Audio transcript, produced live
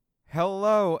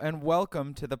Hello and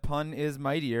welcome to the Pun is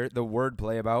Mightier, the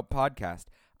Wordplay About podcast.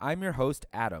 I'm your host,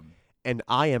 Adam. And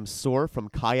I am Soar from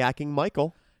Kayaking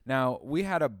Michael. Now, we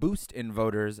had a boost in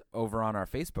voters over on our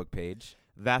Facebook page.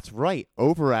 That's right.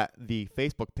 Over at the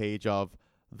Facebook page of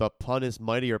the Pun is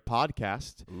Mightier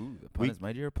podcast. Ooh, the Pun is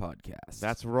Mightier podcast.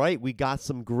 That's right. We got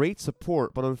some great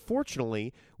support, but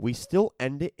unfortunately, we still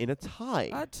end it in a tie.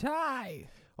 A tie.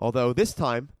 Although this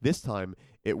time,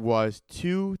 it was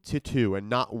 2-2 and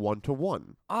not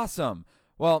 1-1. Awesome.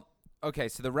 Well, okay,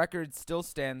 so the record still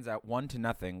stands at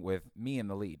 1-0 with me in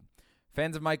the lead.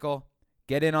 Fans of Michael,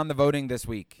 get in on the voting this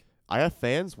week. I have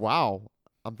fans? Wow.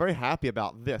 I'm very happy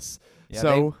about this.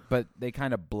 Yeah, but they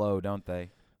kind of blow, don't they?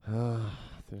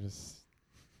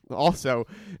 Also,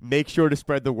 make sure to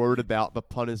spread the word about the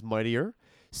Pun is Mightier.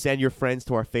 Send your friends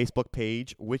to our Facebook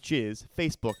page, which is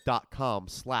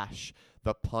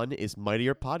facebook.com/The Pun is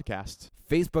Mightier podcast.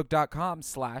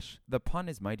 Facebook.com/The Pun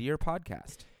is Mightier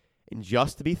podcast. And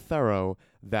just to be thorough,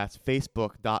 that's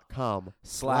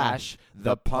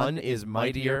facebook.com/The Pun is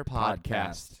Mightier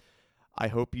podcast. I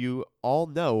hope you all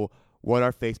know what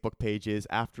our Facebook page is.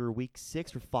 After week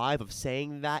 6 or 5 of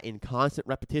saying that in constant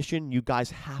repetition, you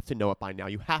guys have to know it by now.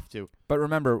 You have to. But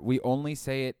remember, we only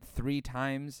say it 3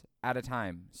 times at a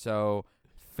time. So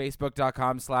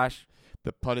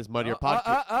facebook.com/The Pun is Mightier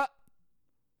podcast.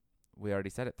 We already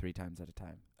said it 3 times at a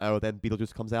time. Oh, then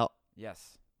Beetlejuice comes out.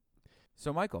 Yes.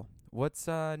 So, Michael, what's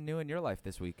new in your life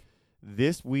this week?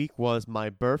 This week was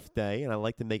my birthday, and I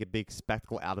like to make a big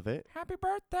spectacle out of it. Happy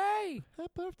birthday!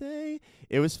 Happy birthday!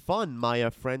 It was fun. My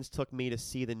friends took me to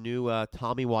see the new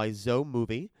Tommy Wiseau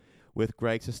movie with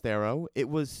Greg Sestero. It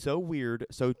was so weird,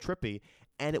 so trippy,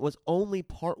 and it was only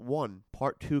part 1.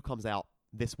 Part 2 comes out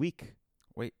this week.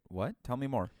 Wait, what? Tell me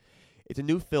more. It's a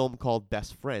new film called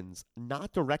Best Friends,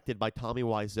 not directed by Tommy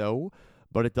Wiseau,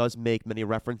 but it does make many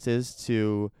references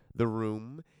to The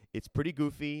Room. It's pretty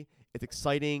goofy. It's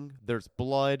exciting. There's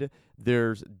blood.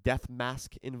 There's death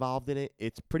mask involved in it.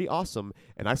 It's pretty awesome,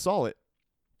 and I saw it.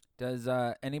 Does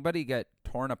anybody get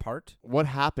torn apart? What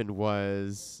happened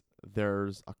was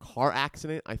there's a car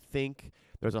accident, I think.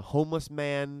 There's a homeless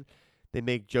man. They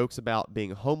make jokes about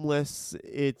being homeless.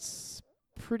 It's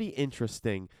pretty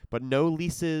interesting, but no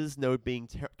leases, no being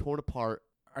torn apart.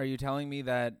 Are you telling me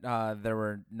that there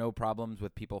were no problems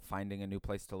with people finding a new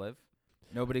place to live?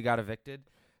 Nobody got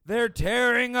evicted? They're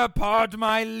tearing apart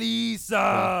my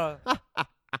Lisa.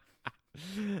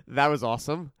 That was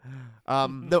awesome.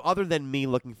 No, other than me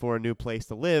looking for a new place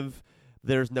to live,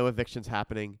 there's no evictions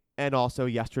happening. And also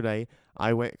yesterday,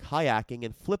 I went kayaking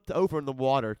and flipped over in the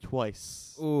water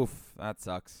twice. Oof, that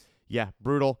sucks. Yeah,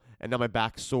 brutal. And now my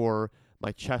back's sore.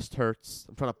 My chest hurts.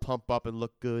 I'm trying to pump up and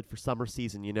look good for summer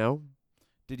season, you know?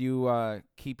 Did you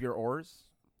keep your oars?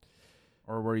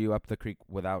 Or were you up the creek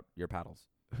without your paddles?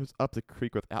 I was up the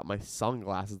creek without my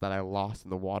sunglasses that I lost in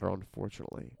the water,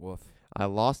 unfortunately. Woof. I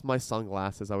lost my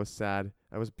sunglasses. I was sad.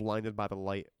 I was blinded by the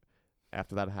light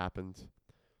after that happened.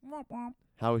 Womp womp.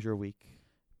 How was your week?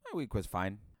 My week was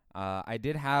fine. I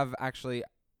did have actually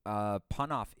a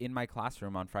pun off in my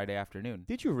classroom on Friday afternoon.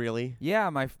 Did you really? Yeah,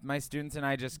 my students and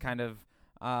I just kind of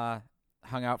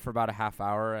hung out for about a half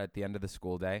hour at the end of the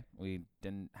school day. We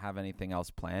didn't have anything else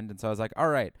planned, and so I was like, all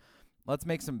right, let's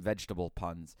make some vegetable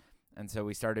puns. And so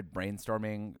we started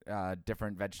brainstorming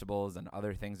different vegetables and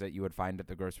other things that you would find at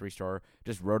the grocery store.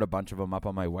 Just wrote a bunch of them up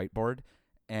on my whiteboard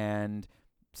and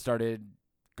started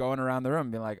going around the room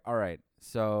and being like, all right,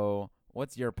 so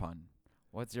what's your pun?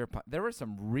 What's your pun? There were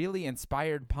some really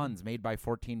inspired puns made by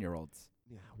 14-year-olds.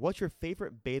 Yeah. What's your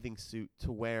favorite bathing suit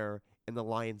to wear in the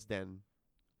lion's den?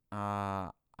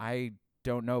 I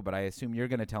don't know, but I assume you're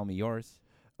going to tell me yours.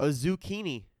 A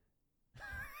zucchini.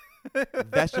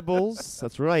 Vegetables.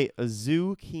 That's right. A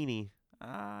zucchini.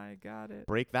 I got it.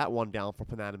 Break that one down for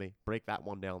Panatomy. Break that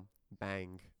one down.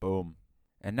 Bang. Boom.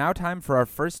 And now time for our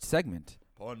first segment.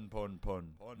 Pun.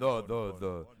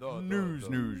 The news.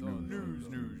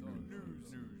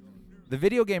 The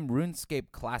video game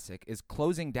RuneScape Classic is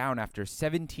closing down after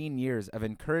 17 years of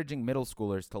encouraging middle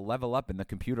schoolers to level up in the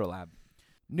computer lab.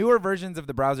 Newer versions of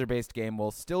the browser-based game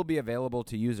will still be available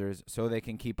to users so they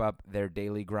can keep up their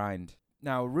daily grind.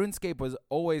 Now, RuneScape was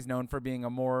always known for being a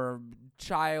more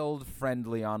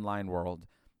child-friendly online world.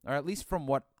 Or at least from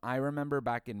what I remember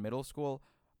back in middle school,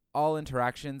 all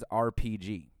interactions are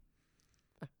PG.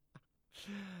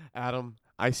 Adam,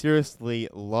 I seriously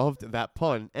loved that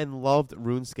pun and loved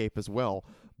RuneScape as well,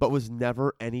 but was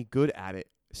never any good at it.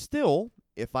 Still,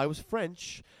 if I was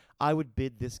French, I would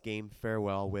bid this game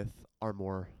farewell with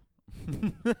Armor.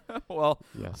 Well,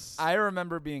 yes. I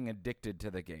remember being addicted to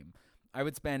the game. I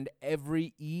would spend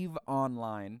every eve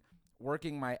online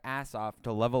working my ass off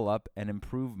to level up and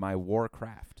improve my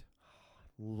Warcraft.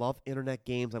 Love internet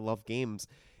games. I love games.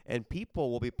 And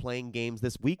people will be playing games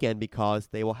this weekend because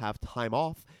they will have time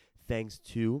off thanks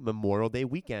to Memorial Day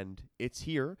weekend. It's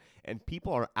here, and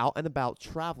people are out and about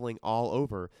traveling all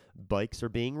over. Bikes are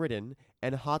being ridden,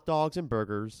 and hot dogs and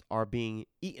burgers are being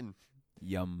eaten.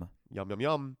 Yum. Yum, yum,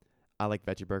 yum. I like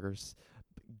veggie burgers.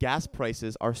 Gas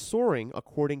prices are soaring,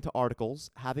 according to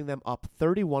articles, having them up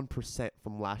 31%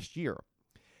 from last year.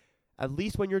 At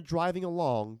least when you're driving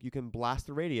along, you can blast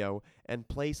the radio and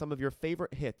play some of your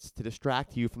favorite hits to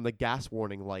distract you from the gas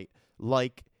warning light,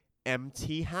 like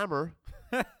MT Hammer.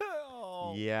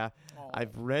 Oh. Yeah,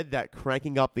 I've read that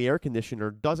cranking up the air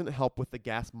conditioner doesn't help with the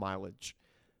gas mileage.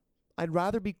 I'd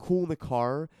rather be cool in the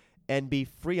car and be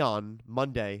free on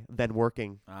Monday than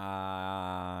working.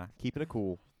 Keeping it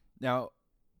cool. Now,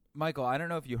 Michael, I don't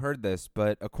know if you heard this,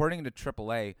 but according to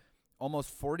AAA,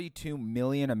 almost 42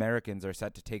 million Americans are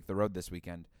set to take the road this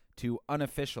weekend to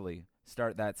unofficially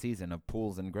start that season of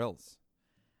pools and grills.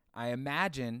 I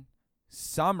imagine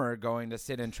some are going to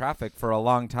sit in traffic for a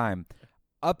long time,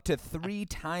 up to 3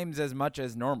 times as much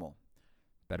as normal.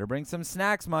 Better bring some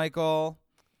snacks, Michael.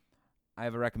 I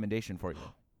have a recommendation for you.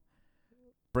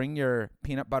 Bring your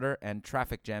peanut butter and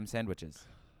traffic jam sandwiches.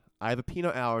 I have a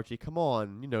peanut allergy. Come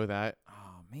on, you know that.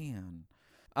 Oh, man.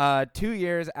 2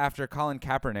 years after Colin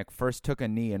Kaepernick first took a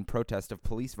knee in protest of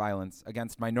police violence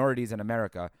against minorities in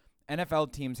America,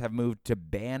 NFL teams have moved to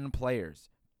ban players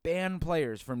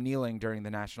from kneeling during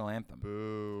the national anthem.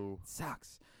 Boo.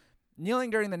 Sucks. Kneeling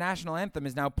during the national anthem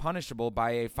is now punishable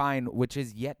by a fine which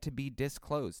is yet to be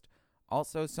disclosed.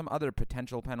 Also, some other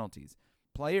potential penalties.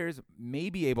 Players may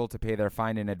be able to pay their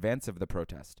fine in advance of the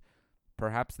protest.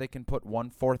 Perhaps they can put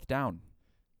 1/4 down.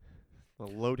 A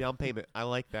low down payment. I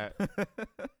like that.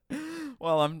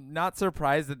 Well, I'm not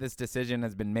surprised that this decision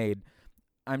has been made.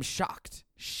 I'm shocked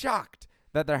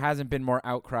that there hasn't been more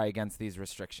outcry against these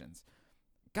restrictions.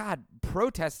 God,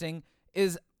 protesting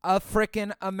is a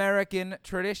frickin' American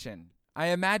tradition. I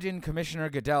imagine Commissioner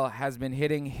Goodell has been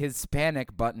hitting his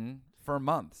panic button for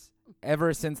months,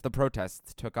 ever since the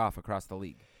protests took off across the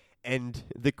league. And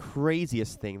the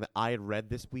craziest thing that I had read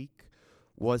this week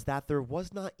was that there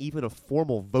was not even a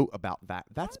formal vote about that.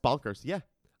 That's bonkers. Yeah,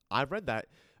 I've read that.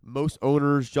 Most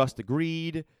owners just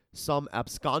agreed. Some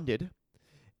absconded.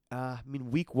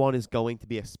 Week 1 is going to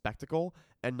be a spectacle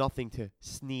and nothing to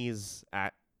sneeze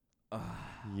at.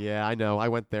 Yeah, I know. I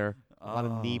went there. A lot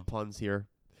of knee puns here.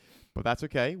 But that's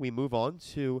okay. We move on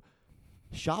to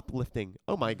shoplifting.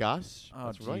 Oh, my gosh. Oh,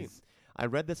 that's geez. right. I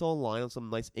read this online on some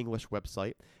nice English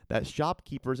website that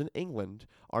shopkeepers in England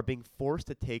are being forced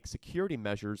to take security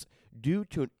measures due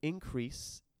to an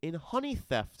increase in honey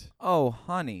theft. Oh,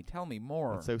 honey, tell me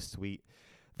more. That's so sweet.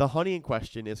 The honey in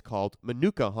question is called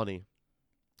Manuka honey.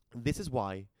 This is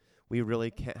why we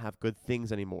really can't have good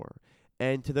things anymore.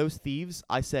 And to those thieves,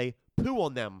 I say, poo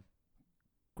on them.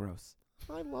 Gross.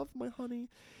 I love my honey.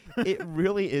 It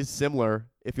really is similar,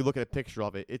 if you look at a picture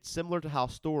of it. It's similar to how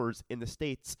stores in the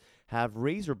States have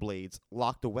razor blades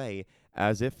locked away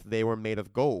as if they were made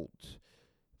of gold.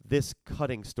 This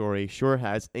cutting story sure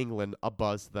has England a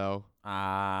buzz, though.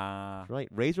 Right,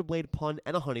 razor blade pun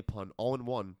and a honey pun, all in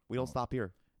one. We don't stop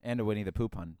here. And a Winnie the Pooh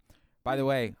pun. By the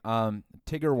way,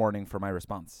 Tigger warning for my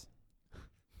response.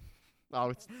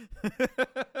 Oh, it's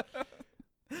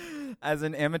As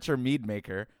an amateur mead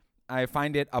maker, I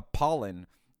find it appalling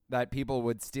that people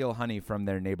would steal honey from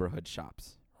their neighborhood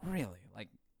shops. Really? Like,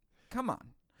 come on.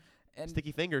 And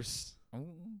sticky fingers.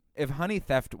 if honey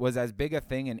theft was as big a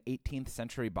thing in 18th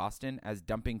century Boston as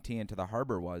dumping tea into the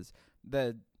harbor was,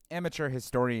 the amateur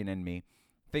historian in me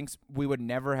thinks we would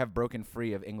never have broken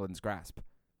free of England's grasp.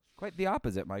 Quite the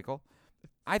opposite, Michael.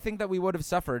 I think that we would have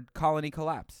suffered colony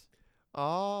collapse.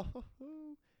 Oh,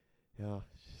 yeah.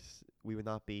 We would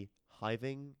not be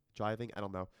hiving, jiving. I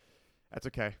don't know. That's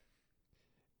okay.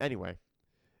 Anyway,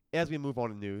 as we move on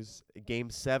to news, Game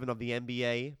 7 of the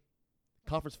NBA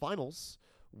Conference Finals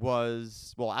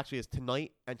is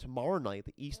tonight and tomorrow night.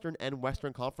 The Eastern and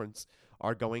Western Conference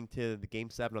are going to the Game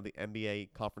 7 of the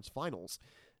NBA Conference Finals.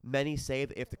 Many say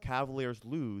that if the Cavaliers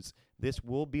lose, this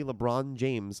will be LeBron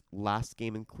James' last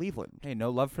game in Cleveland. Hey, no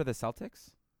love for the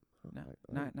Celtics? No.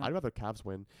 I'd rather Cavs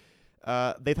win.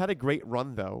 They've had a great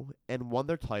run, though, and won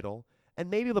their title. And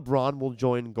maybe LeBron will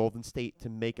join Golden State to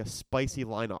make a spicy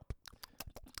lineup.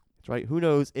 That's right. Who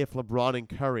knows if LeBron and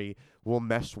Curry will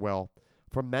mesh well.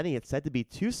 For many, it's said to be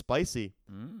too spicy.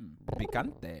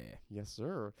 Picante. Yes,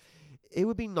 sir. It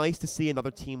would be nice to see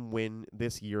another team win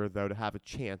this year, though, to have a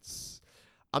chance.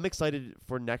 I'm excited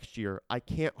for next year. I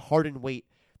can't hardly wait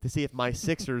to see if my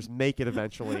Sixers make it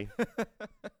eventually.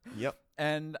 Yep.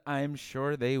 And I'm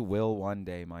sure they will one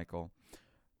day, Michael.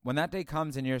 When that day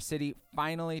comes and your city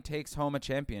finally takes home a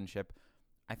championship,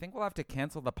 I think we'll have to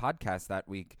cancel the podcast that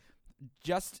week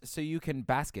just so you can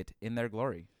bask it in their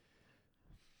glory.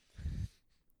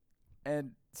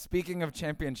 And speaking of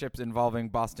championships involving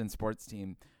Boston sports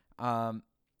team,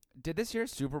 did this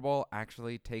year's Super Bowl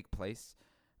actually take place?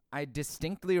 I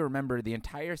distinctly remember the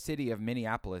entire city of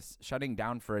Minneapolis shutting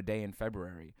down for a day in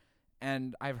February,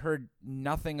 and I've heard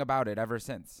nothing about it ever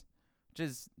since, which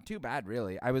is too bad,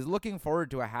 really. I was looking forward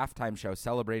to a halftime show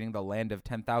celebrating the land of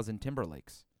 10,000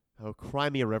 Timberlakes. Oh, cry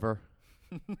me a river.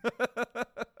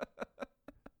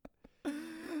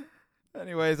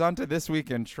 Anyways, on to This Week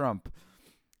in Trump.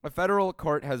 A federal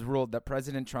court has ruled that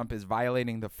President Trump is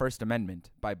violating the First Amendment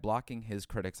by blocking his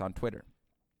critics on Twitter.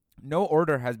 No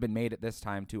order has been made at this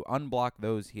time to unblock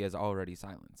those he has already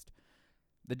silenced.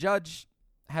 The judge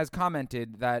has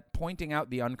commented that pointing out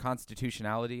the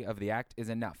unconstitutionality of the act is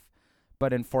enough,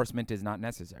 but enforcement is not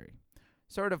necessary.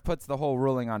 Sort of puts the whole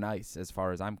ruling on ice as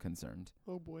far as I'm concerned.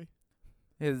 Oh, boy.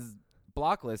 His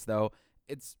block list, though,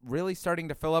 it's really starting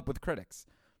to fill up with critics.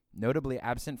 Notably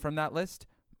absent from that list,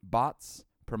 bots,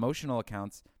 promotional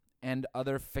accounts, and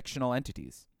other fictional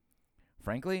entities.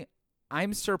 Frankly,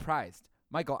 I'm surprised.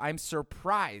 Michael, I'm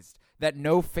surprised that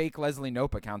no fake Leslie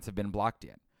Knope accounts have been blocked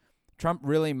yet. Trump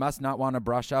really must not want to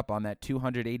brush up on that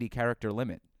 280 character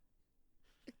limit.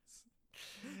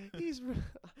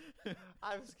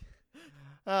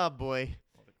 Oh, boy.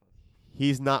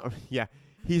 He's not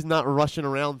rushing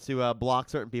around to block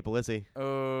certain people, is he?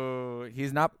 Oh,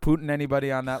 he's not putting anybody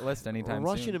on that list anytime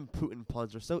Russian soon. and Putin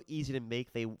puns are so easy to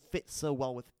make. They fit so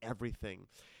well with everything.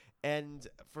 And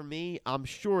for me, I'm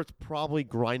sure it's probably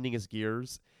grinding his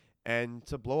gears. And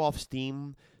to blow off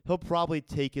steam, he'll probably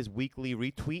take his weekly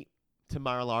retweet to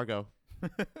Mar-a-Lago.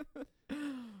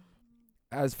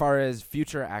 As far as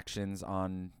future actions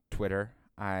on Twitter,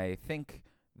 I think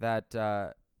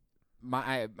that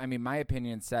my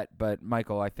opinion's set, but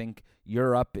Michael, I think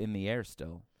you're up in the air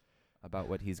still about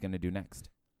what he's going to do next.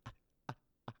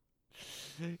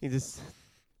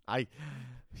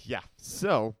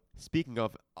 So, speaking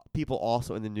of people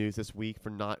also in the news this week for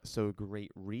not so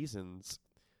great reasons,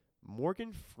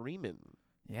 Morgan Freeman.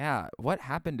 Yeah, what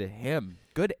happened to him?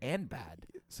 Good and bad.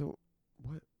 So,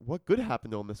 what good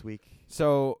happened to him this week?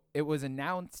 So it was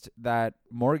announced that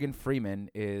Morgan Freeman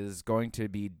is going to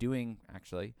be doing,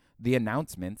 actually, the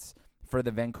announcements for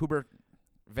the Vancouver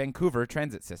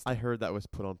transit system. I heard that was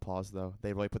put on pause, though.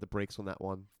 They really put the brakes on that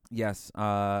one. Yes.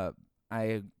 I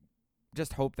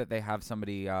just hope that they have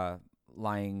somebody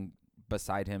lying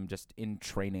beside him just in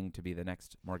training to be the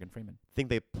next Morgan Freeman. I think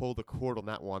they pulled the cord on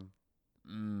that one.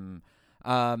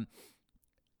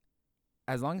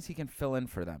 As long as he can fill in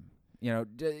for them. You know,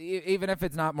 even if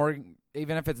it's not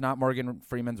Morgan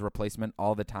Freeman's replacement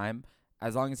all the time,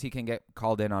 as long as he can get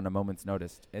called in on a moment's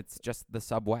notice, it's just the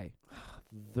subway.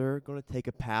 They're going to take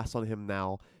a pass on him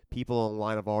now. People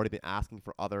online have already been asking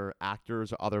for other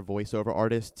actors or other voiceover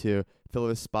artists to fill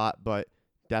his spot, but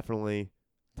definitely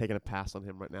taking a pass on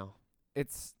him right now.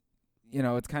 It's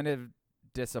kind of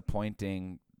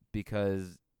disappointing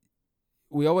because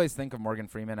we always think of Morgan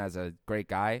Freeman as a great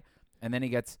guy, and then he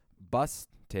gets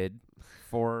busted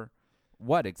for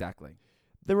what exactly?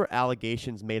 There were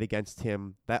allegations made against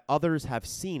him that others have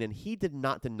seen, and he did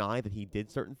not deny that he did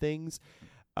certain things.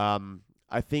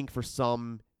 I think for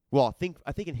some, I think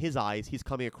in his eyes, he's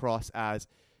coming across as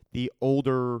the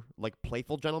older, like,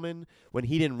 playful gentleman when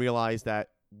he didn't realize that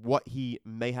what he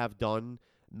may have done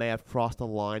may have crossed a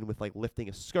line with, like, lifting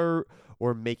a skirt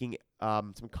or making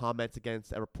some comments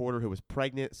against a reporter who was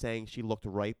pregnant, saying she looked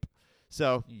ripe.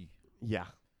 So, yeah.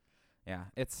 Yeah,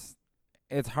 it's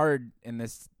hard in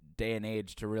this day and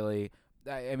age to really,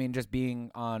 just being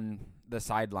on the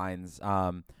sidelines,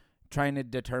 trying to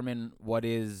determine what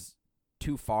is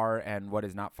too far and what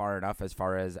is not far enough as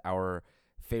far as our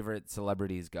favorite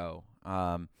celebrities go.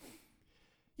 Yeah,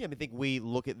 I think we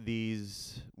look at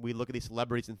these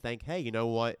celebrities and think, hey, you know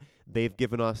what? They've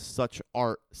given us such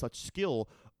art, such skill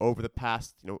over the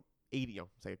past, 80,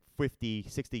 say 50,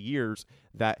 60 years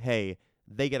that, hey,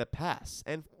 they get a pass.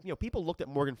 And, people looked at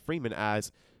Morgan Freeman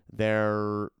as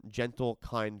their gentle,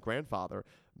 kind grandfather.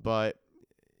 But,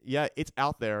 yeah, it's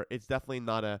out there. It's definitely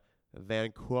not a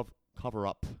Vancouver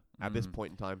cover-up at this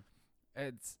point in time.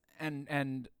 It's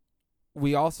and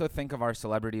we also think of our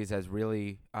celebrities as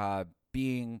really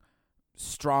being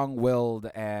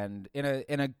strong-willed and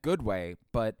in a good way,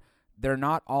 but they're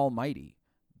not almighty.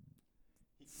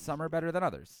 Some are better than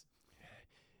others.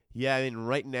 Yeah,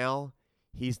 right now,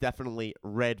 he's definitely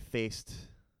red-faced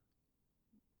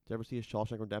you ever see his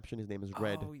Shawshank Redemption? His name is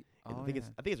Red. And I think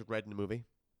it's Red in the movie.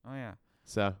 Oh yeah.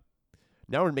 So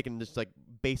now we're making just like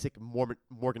basic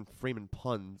Morgan Freeman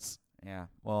puns. Yeah.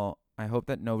 Well, I hope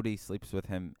that nobody sleeps with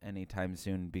him anytime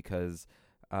soon because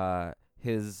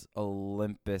his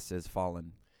Olympus is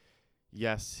fallen.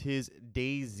 Yes, his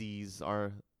daisies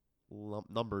are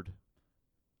numbered.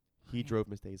 He drove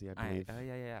Miss Daisy, I believe.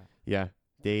 Yeah. Yeah,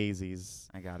 daisies.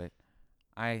 I got it.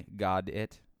 I got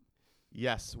it.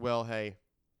 Yes, well, hey,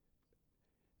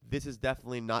 this is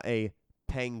definitely not a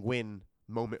penguin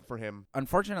moment for him.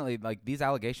 Unfortunately, like these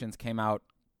allegations came out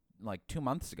like 2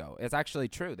 months ago. It's actually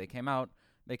true. They came out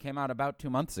about 2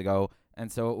 months ago, and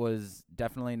so it was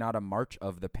definitely not a march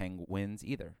of the penguins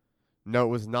either. No, it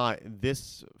was not.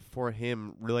 This, for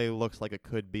him, really looks like it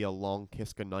could be a long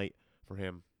kiss goodnight for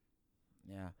him.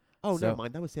 Yeah. Oh, So- never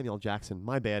mind. That was Samuel Jackson.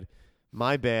 My bad.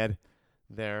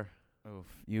 There. Oof.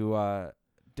 You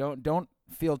don't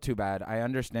feel too bad. I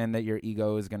understand that your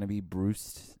ego is going to be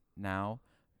bruised now,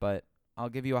 but I'll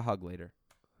give you a hug later.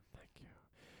 Thank you.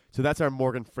 So that's our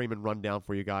Morgan Freeman rundown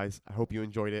for you guys. I hope you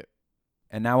enjoyed it.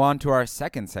 And now on to our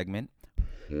second segment.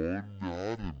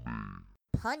 Punatomy.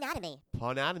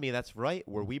 Punatomy, that's right,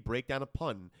 where we break down a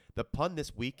pun. The pun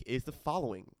this week is the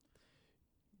following.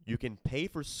 You can pay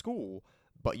for school,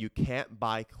 but you can't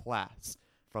buy class.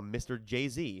 From Mr.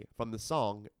 Jay-Z from the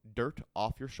song Dirt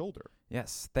Off Your Shoulder.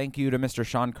 Yes, thank you to Mr.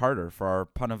 Sean Carter for our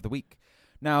pun of the week.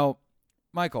 Now,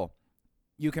 Michael,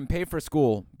 you can pay for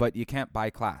school, but you can't buy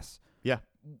class. Yeah.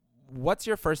 What's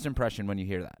your first impression when you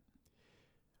hear that?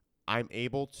 I'm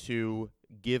able to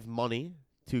give money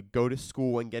to go to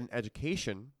school and get an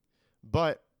education,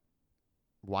 but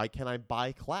why can't I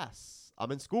buy class?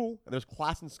 I'm in school, and there's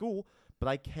class in school, but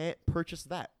I can't purchase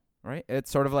that. Right? It's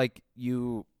sort of like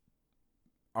you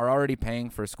are already paying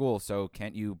for school, so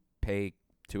can't you pay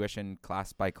tuition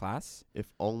class by class? If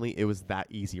only it was that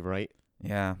easy, right?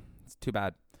 Yeah, it's too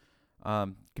bad.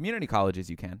 Community colleges,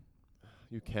 you can.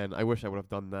 You can. I wish I would have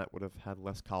done that, would have had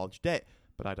less college debt,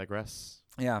 but I digress.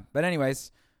 Yeah, but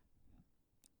anyways,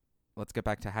 let's get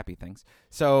back to happy things.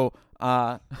 So,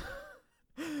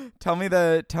 tell me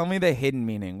the hidden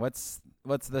meaning. What's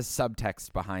the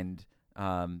subtext behind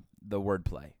the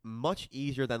wordplay? Much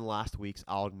easier than last week's,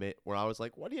 I'll admit, where I was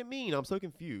like, what do you mean? I'm so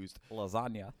confused.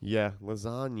 Lasagna. Yeah,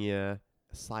 lasagna,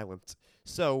 silent.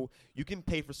 So you can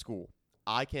pay for school.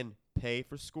 I can pay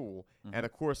for school. And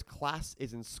of course, class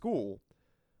is in school,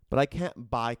 but I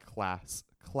can't buy class.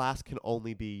 Class can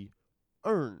only be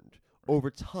earned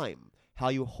over time, how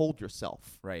you hold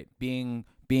yourself. Right. Being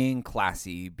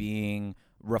classy, being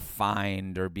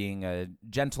refined, or being a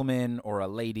gentleman or a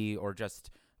lady, or just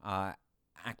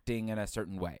acting in a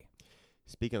certain way.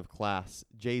 Speaking of class,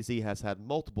 Jay-Z has had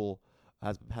multiple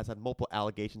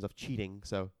allegations of cheating,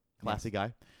 so classy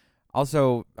guy.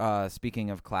 Also,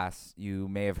 speaking of class, you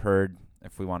may have heard,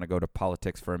 if we want to go to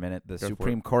politics for a minute, the Go for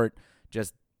Supreme Court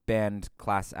just banned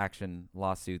class action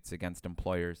lawsuits against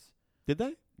employers. Did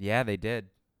they? Yeah, they did.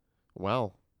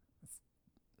 Wow.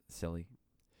 Silly.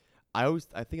 I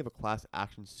think of a class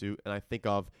action suit, and I think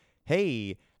of,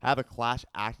 hey, have a class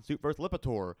action suit versus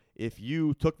Lipitor. If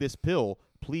you took this pill,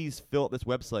 please fill out this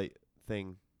website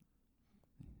thing.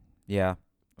 Yeah.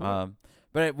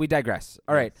 But we digress.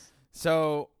 All right. Yes.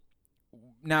 So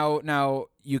now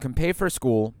you can pay for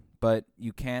school, but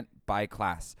you can't buy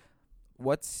class.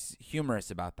 What's humorous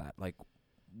about that? Like,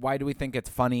 why do we think it's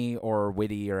funny or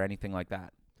witty or anything like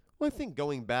that? Well, I think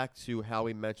going back to how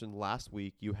we mentioned last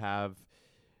week, you have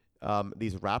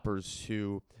these rappers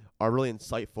who are really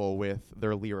insightful with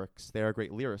their lyrics. They're a great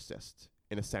lyricist,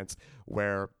 in a sense,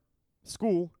 where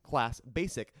school, class,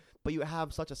 basic, but you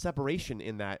have such a separation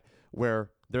in that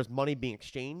where there's money being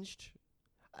exchanged.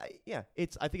 I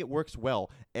think it works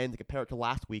well. And to compare it to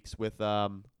last week's with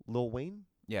Lil Wayne,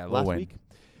 Yeah, Lil last Wayne. week,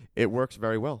 it works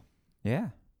very well. Yeah.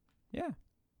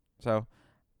 So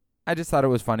I just thought it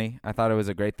was funny. I thought it was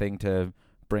a great thing to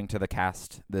bring to the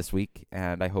cast this week,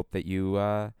 and I hope that you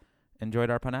enjoyed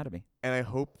our punatomy. And I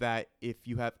hope that if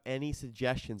you have any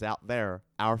suggestions out there,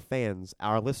 our fans,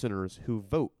 our listeners who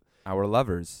vote, Our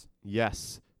lovers.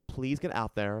 yes, please get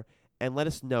out there and let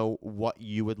us know what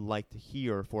you would like to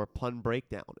hear for a pun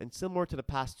breakdown. And similar to the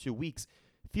past 2 weeks,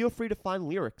 feel free to find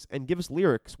lyrics and give us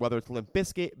lyrics, whether it's Limp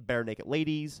Bizkit, Bare Naked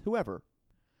Ladies, whoever.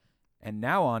 And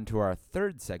now on to our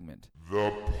third segment.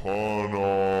 The pun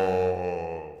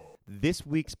off. This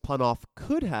week's pun off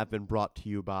could have been brought to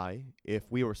you by,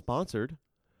 if we were sponsored,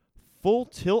 Full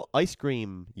Tilt Ice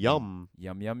Cream. Yum.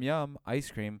 Yum, yum, yum. Ice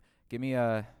cream. Give me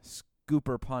a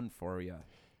scooper pun for you.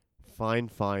 Fine.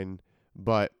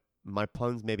 But my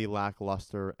puns may be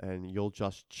lackluster, and you'll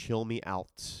just chill me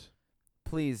out.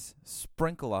 please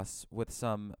sprinkle us with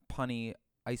some punny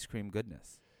ice cream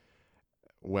goodness.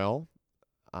 Well,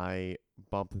 I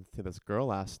bumped into this girl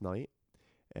last night,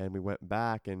 and we went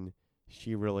back, and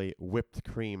she really whipped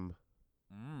cream.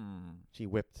 She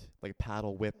whipped, like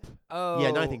paddle whip. Oh.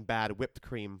 Yeah, not anything bad. Whipped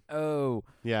cream. Oh.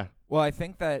 Yeah. Well, I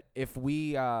think that if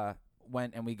we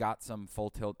went and we got some full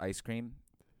tilt ice cream,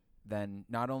 then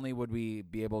not only would we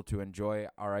be able to enjoy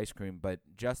our ice cream, but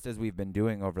just as we've been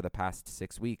doing over the past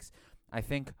 6 weeks, I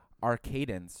think our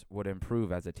cadence would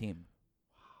improve as a team.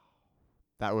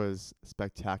 That was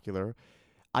spectacular.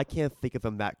 I can't think of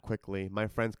them that quickly. My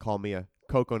friends call me a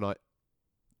coconut.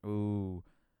 Ooh.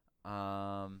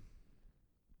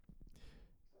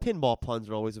 Pinball puns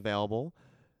are always available.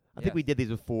 I think Yes. we did these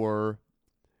before.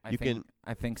 I You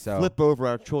think so. Flip over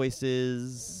our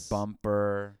choices.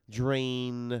 Bumper,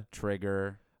 Drain.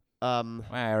 trigger. Well,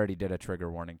 I already did a trigger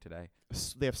warning today.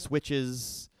 they have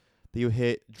switches that you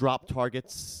hit. Drop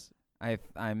targets.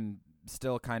 I'm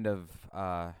still kind of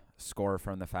score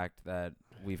from the fact that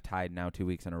we've tied now 2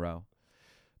 weeks in a row.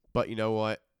 But you know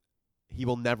what? He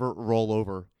will never roll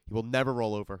over. He will never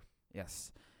roll over.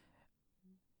 Yes.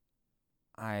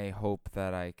 I hope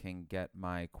that I can get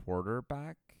my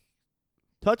quarterback.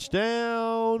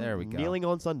 Touchdown. There we go. Kneeling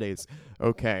on Sundays.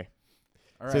 Okay.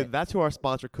 All So right. that's who our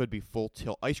sponsor could be, Full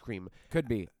Tilt Ice Cream. Could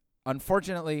be.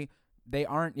 Unfortunately, they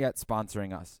aren't yet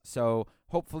sponsoring us. So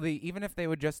hopefully, even if they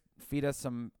would just feed us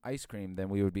some ice cream, then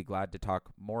we would be glad to talk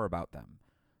more about them.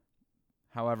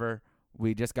 However,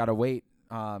 we just gotta wait.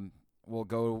 We'll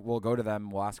go to them.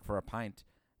 We'll ask for a pint,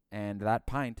 and that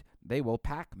pint they will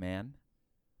pack, man.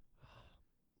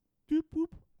 Boop, boop.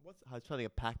 I was trying to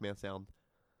get a Pac-Man sound.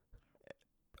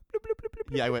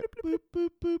 Yeah, I went boop,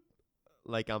 boop, boop.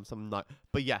 Like some nut.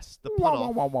 But yes, the pun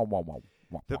off.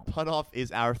 The pun off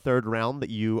is our third round that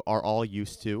you are all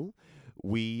used to.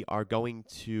 We are going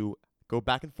to go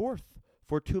back and forth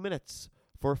for 2 minutes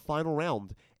for a final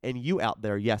round. And you out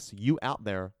there, yes, you out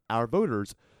there, our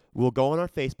voters, will go on our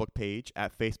Facebook page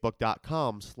at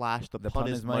facebook.com/the Pun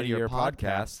is Mightier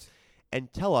podcast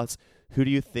and tell us who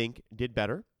do you think did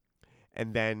better.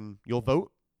 And then you'll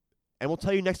vote. And we'll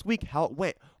tell you next week how it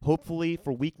went. Hopefully,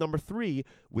 for week number 3,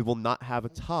 we will not have a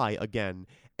tie again.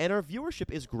 And our viewership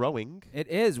is growing. It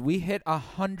is. We hit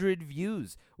 100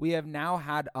 views. We have now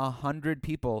had 100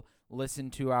 people listen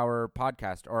to our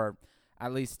podcast, or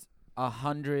at least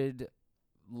 100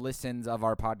 listens of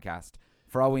our podcast.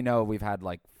 For all we know, we've had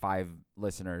like 5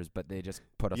 listeners, but they just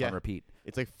put us on repeat.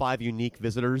 It's like 5 unique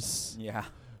visitors. Yeah.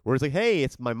 Where it's like, hey,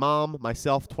 it's my mom,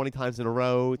 myself 20 times in a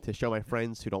row to show my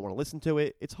friends who don't want to listen to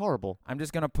it. It's horrible. I'm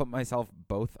just going to put myself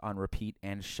both on repeat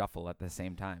and shuffle at the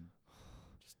same time.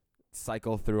 Just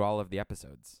cycle through all of the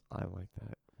episodes. I like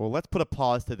that. Well, let's put a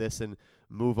pause to this and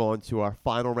move on to our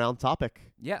final round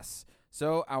topic. Yes.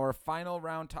 So our final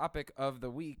round topic of the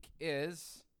week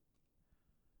is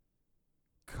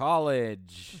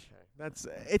college.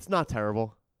 It's not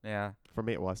terrible. Yeah. For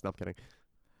me it was. No, I'm kidding.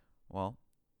 Well,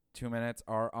 2 minutes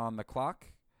are on the clock.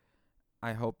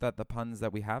 I hope that the puns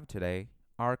that we have today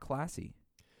are classy.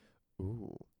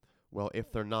 Ooh. Well,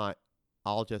 if they're not,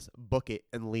 I'll just book it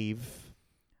and leave.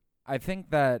 I think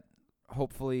that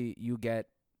hopefully you get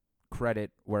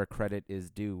credit where credit is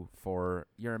due for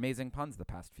your amazing puns the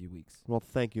past few weeks. Well,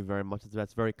 thank you very much.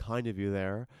 That's very kind of you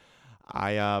there.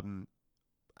 I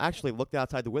actually looked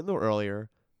outside the window earlier,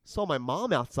 saw my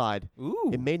mom outside. Ooh.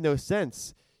 It made no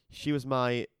sense. She was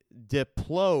my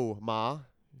diploma.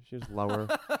 She was lower.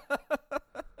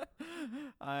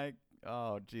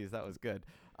 Oh geez, that was good.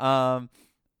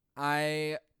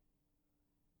 I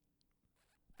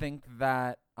think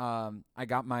that I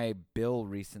got my bill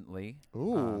recently.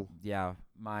 Ooh. Yeah,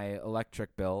 my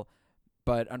electric bill.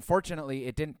 But unfortunately,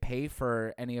 it didn't pay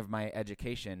for any of my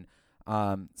education.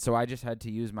 So I just had to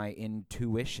use my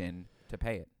intuition to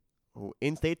pay it. Oh,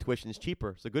 in-state tuition is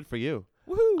cheaper, so good for you.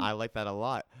 Woohoo! I like that a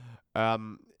lot.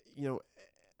 You know,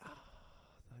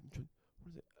 what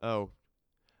is it?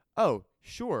 Oh,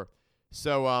 sure.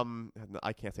 So,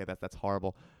 I can't say that. That's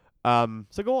horrible.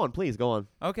 So go on, please, go on.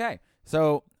 Okay.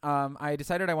 So I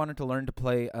decided I wanted to learn to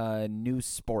play a new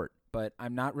sport, but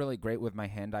I'm not really great with my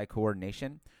hand-eye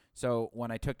coordination. So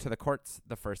when I took to the courts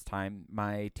the first time,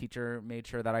 my teacher made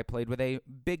sure that I played with a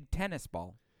big tennis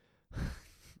ball.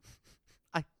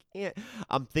 I can't.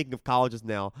 I'm thinking of colleges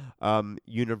now.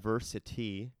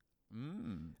 University.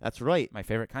 That's right. My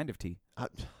favorite kind of tea. I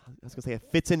was going to say it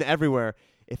fits in everywhere.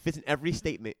 It fits in every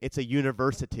statement. It's a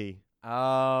university.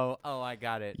 Oh, I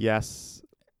got it. Yes.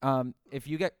 If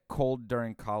you get cold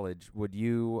during college, would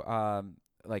you,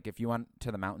 like if you went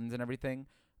to the mountains and everything,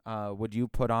 would you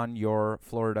put on your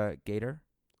Florida gator?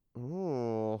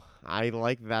 Oh, I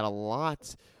like that a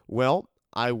lot. Well,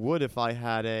 I would if I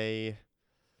had a.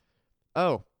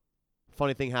 Oh,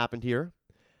 funny thing happened here.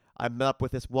 I met up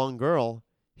with this one girl.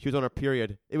 She was on her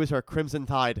period. It was her Crimson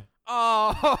Tide.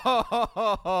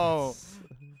 Oh,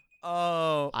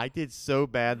 oh, I did so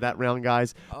bad that round,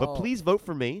 guys. But oh. please vote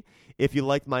for me if you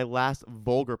liked my last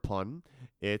vulgar pun.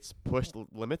 It's pushed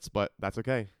limits, but that's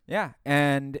okay. Yeah,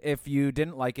 and if you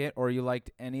didn't like it or you liked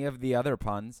any of the other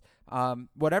puns,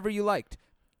 whatever you liked,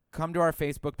 come to our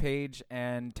Facebook page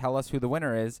and tell us who the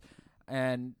winner is.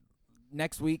 And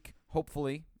next week,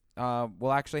 hopefully,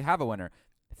 we'll actually have a winner.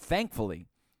 Thankfully,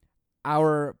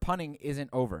 our punning isn't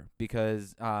over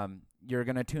because you're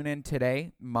going to tune in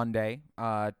today, Monday,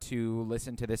 to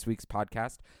listen to this week's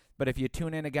podcast. But if you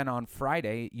tune in again on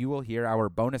Friday, you will hear our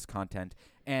bonus content.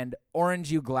 And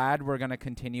Orange, you glad we're going to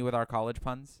continue with our college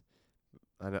puns?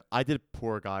 I did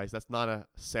poor, guys. That's not a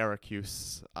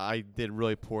Syracuse. I did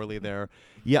really poorly there.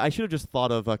 Yeah, I should have just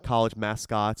thought of college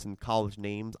mascots and college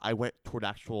names. I went toward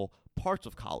actual parts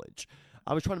of college.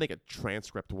 I was trying to make a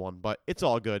transcript one, but it's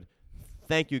all good.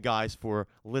 Thank you guys for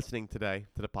listening today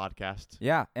to the podcast.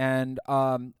 Yeah, and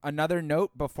another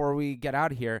note before we get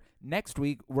out of here. Next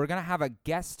week, we're going to have a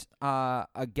guest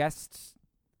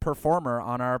performer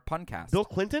on our puncast. Bill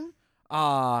Clinton?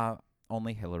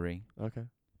 Only Hillary. Okay.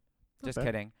 Just Okay.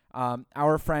 kidding.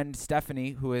 Our friend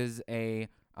Stephanie, who is a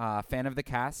fan of the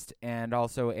cast and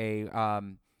also a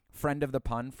friend of the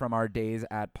pun from our days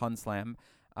at Pun Slam,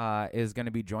 is going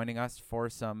to be joining us for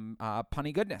some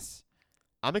punny goodness.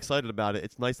 I'm excited about it.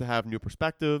 It's nice to have new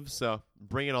perspectives. So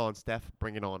bring it on, Steph.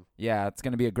 Bring it on. Yeah, it's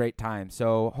going to be a great time.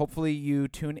 So hopefully you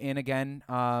tune in again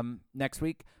next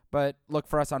week. But look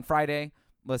for us on Friday.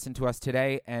 Listen to us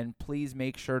today. And please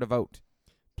make sure to vote.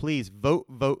 Please vote,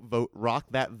 vote, vote. Rock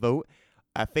that vote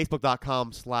at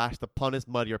facebook.com/The Pun Is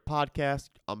Muddier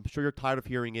podcast. I'm sure you're tired of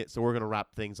hearing it, so we're going to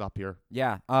wrap things up here.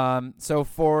 Yeah. So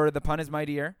for The Pun Is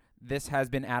Mightier, this has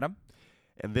been Adam.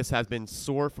 And this has been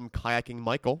Soar from Kayaking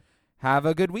Michael. Have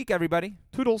a good week, everybody.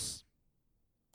 Toodles.